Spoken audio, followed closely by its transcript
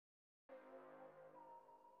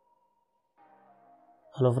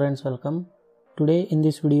Hello friends, welcome. Today in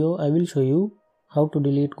this video I will show you how to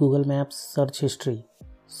delete Google Maps search history.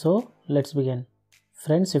 So let's begin.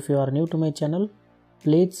 Friends, if you are new to my channel,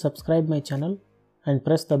 please subscribe my channel and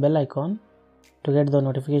press the bell icon to get the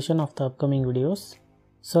notification of the upcoming videos.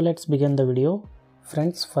 So let's begin the video.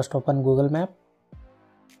 Friends, first open Google Map.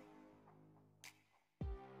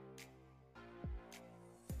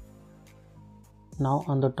 Now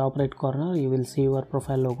on the top right corner you will see your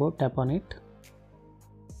profile logo. Tap on it.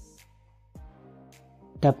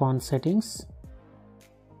 Tap on settings.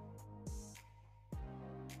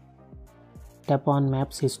 Tap on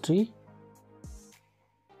maps history.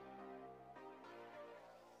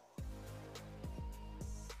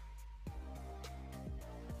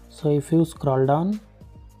 So if you scroll down,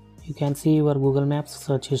 you can see your Google Maps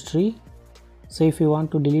search history. So if you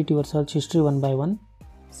want to delete your search history one by one,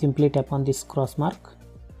 simply tap on this cross mark.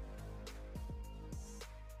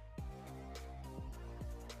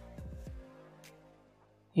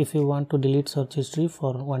 If you want to delete search history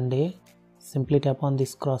for one day, simply tap on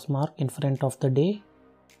this cross mark in front of the day.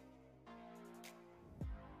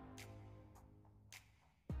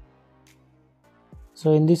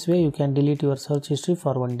 So in this way you can delete your search history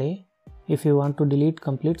for one day. If you want to delete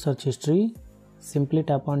complete search history, simply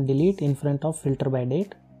tap on delete in front of filter by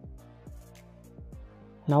date.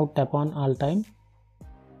 Now tap on all time.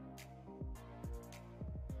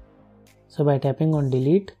 So by tapping on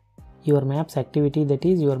delete, your maps activity, that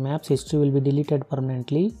is your maps history, will be deleted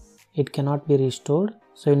permanently. It cannot be restored,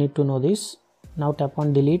 so you need to know this. Now tap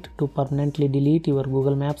on delete to permanently delete your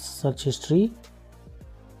Google Maps search history.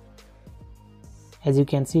 As you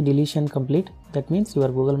can see, deletion complete. That means your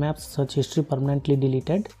Google Maps search history permanently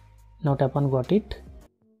deleted. Now tap on got it.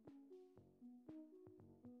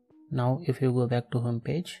 Now if you go back to home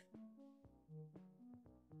page,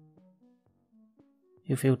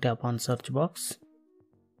 if you tap on search box,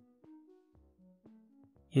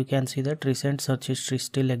 you can see that recent search history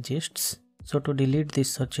still exists. So to delete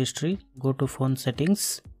this search history, go to phone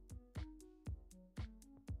settings.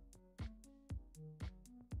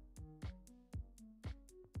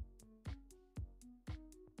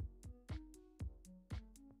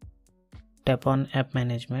 Tap on app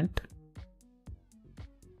management.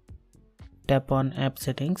 Tap on app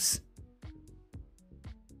settings.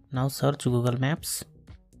 Now search Google Maps.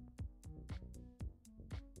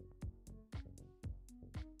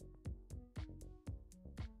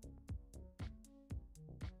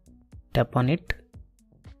 Tap on it.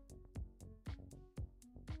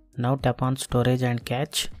 Now tap on storage and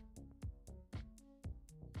cache.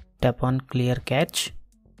 Tap on clear cache.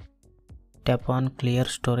 Tap on clear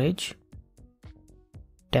storage.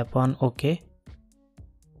 Tap on OK.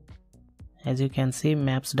 As you can see,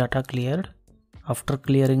 maps data cleared. After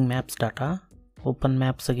clearing maps data, open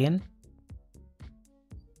maps again.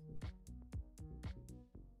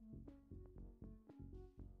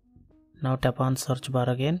 Now tap on search bar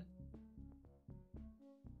again.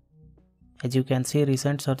 As you can see,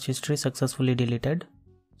 recent search history successfully deleted.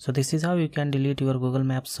 So this is how you can delete your Google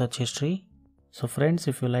Maps search history. So friends,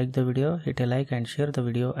 if you like the video, hit a like and share the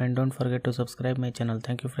video, and don't forget to subscribe my channel.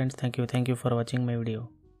 Thank you friends. Thank you for watching my video.